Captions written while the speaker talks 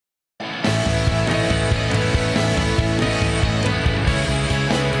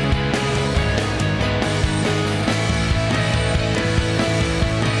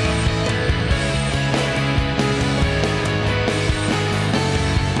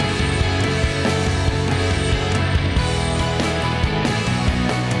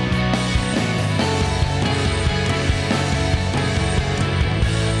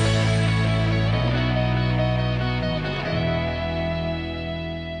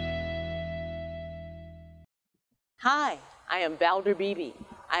Hi, I am Valder Beebe.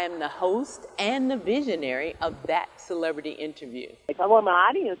 I am the host and the visionary of That Celebrity Interview. I want my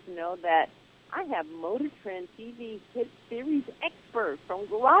audience to know that I have Motor Trend TV hit series experts from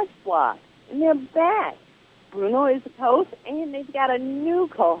Garage Squad, and they're back. Bruno is the host, and they've got a new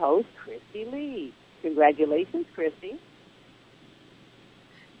co-host, Cristy Lee. Congratulations, Cristy.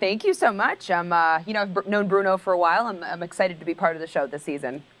 Thank you so much. I've known Bruno for a while. I'm excited to be part of the show this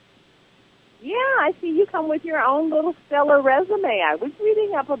season. Yeah, I see you come with your own little stellar resume. I was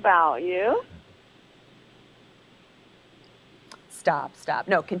reading up about you. Stop.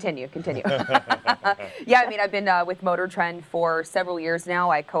 No, continue. Yeah, I've been with Motor Trend for several years now.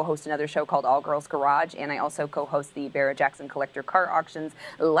 I co-host another show called All Girls Garage, and I also co-host the Barrett-Jackson Collector Car Auctions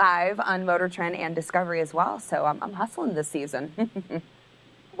live on Motor Trend and Discovery as well. So I'm hustling this season.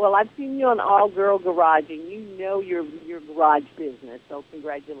 Well, I've seen you on All Girl Garage, and you know your garage business, so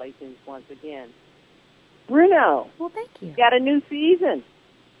congratulations once again. Bruno. Well, thank you. Got a new season.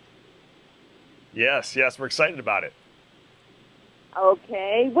 Yes, we're excited about it.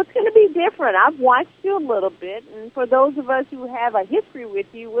 Okay, what's going to be different? I've watched you a little bit, and for those of us who have a history with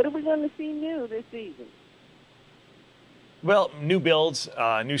you, what are we going to see new this season? Well, new builds,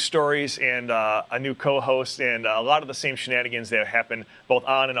 new stories, and a new co-host, and a lot of the same shenanigans that happen both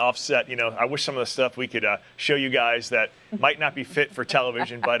on and off set. I wish some of the stuff we could show you guys that might not be fit for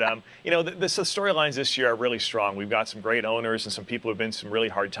television, but the storylines this year are really strong. We've got some great owners and some people who've been some really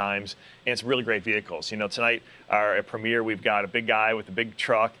hard times, and some really great vehicles. Tonight, our premiere, we've got a big guy with a big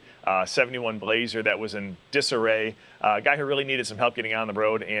truck, 71 Blazer that was in disarray, a guy who really needed some help getting on the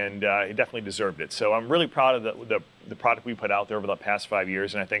road, and he definitely deserved it. So I'm really proud of the product we put out there over the past 5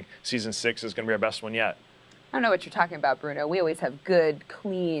 years, and I think season 6 is going to be our best one yet. I don't know what you're talking about, Bruno. We always have good,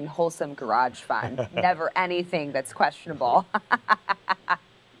 clean, wholesome garage fun. Never anything that's questionable.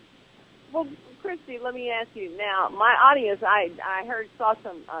 Well, Cristy, let me ask you now. My audience, I saw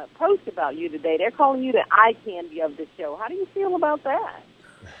some posts about you today. They're calling you the eye candy of the show. How do you feel about that?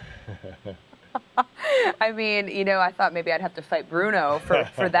 I thought maybe I'd have to fight Bruno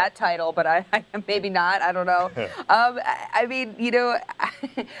for that title, but I maybe not. I don't know. I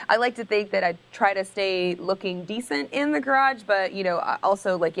like to think that I try to stay looking decent in the garage, but,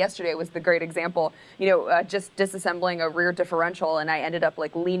 also like yesterday was the great example, just disassembling a rear differential, and I ended up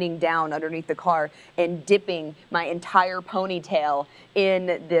like leaning down underneath the car and dipping my entire ponytail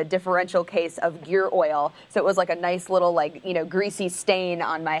in the differential case of gear oil. So it was like a nice little greasy stain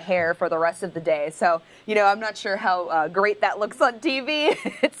on my hair for the rest of the day. So, I'm not sure how great that looks on TV.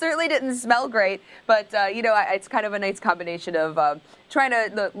 It certainly didn't smell great, but, it's kind of a nice combination of trying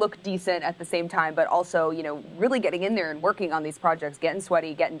to look decent at the same time, but also, really getting in there and working on these projects, getting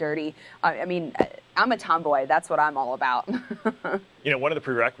sweaty, getting dirty. I'm a tomboy. That's what I'm all about. One of the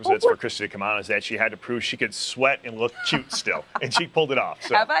prerequisites for Cristy to come on is that she had to prove she could sweat and look cute still, and she pulled it off.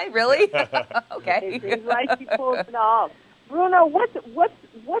 So. Have I really? Okay. It seems like she pulled it off. Bruno,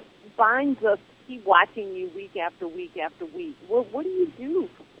 what binds us to keep watching you week after week after week? What do you do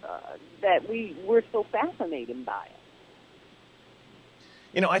that we're so fascinated by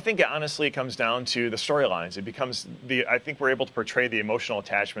it? I think honestly it comes down to the storylines. I think we're able to portray the emotional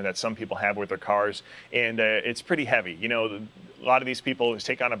attachment that some people have with their cars, and it's pretty heavy. A lot of these people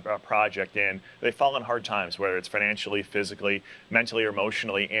take on a project and they fall in hard times, whether it's financially, physically, mentally, or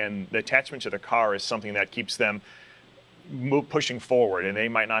emotionally, and the attachment to the car is something that keeps them pushing forward, and they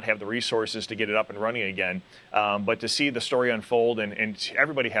might not have the resources to get it up and running again. But to see the story unfold, and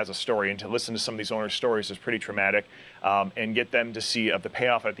everybody has a story, and to listen to some of these owners' stories is pretty traumatic, and get them to see the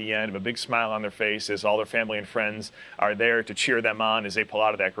payoff at the end of a big smile on their face as all their family and friends are there to cheer them on as they pull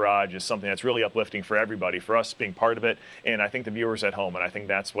out of that garage is something that's really uplifting for everybody, for us being part of it, and I think the viewers at home, and I think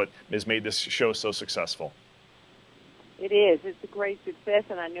that's what has made this show so successful. It is. It's a great success,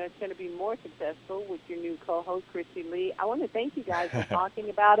 and I know it's going to be more successful with your new co-host, Cristy Lee. I want to thank you guys for talking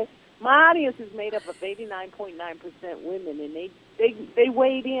about it. My audience is made up of 89.9% women, and they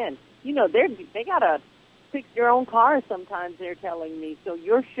weighed in. They got to fix their own cars sometimes, they're telling me. So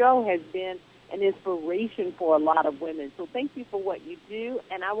your show has been an inspiration for a lot of women. So thank you for what you do,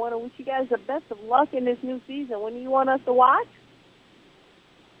 and I want to wish you guys the best of luck in this new season. When do you want us to watch?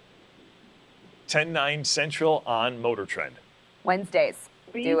 10/9 Central on Motor Trend. Wednesdays.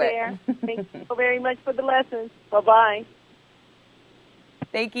 Be Do there. it. Thank you so very much for the lessons. Bye-bye.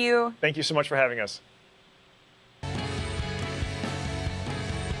 Thank you. Thank you so much for having us.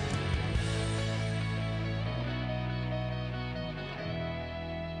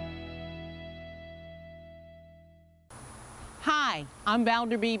 Hi, I'm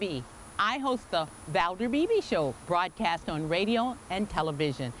Valder Beebe. I host the Valder Beebe Show, broadcast on radio and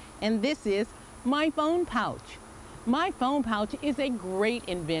television. And this is my phone pouch. My phone pouch is a great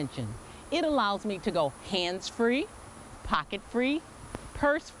invention. It allows me to go hands-free, pocket-free,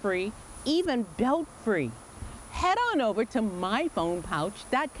 purse-free, even belt-free. Head on over to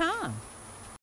myphonepouch.com.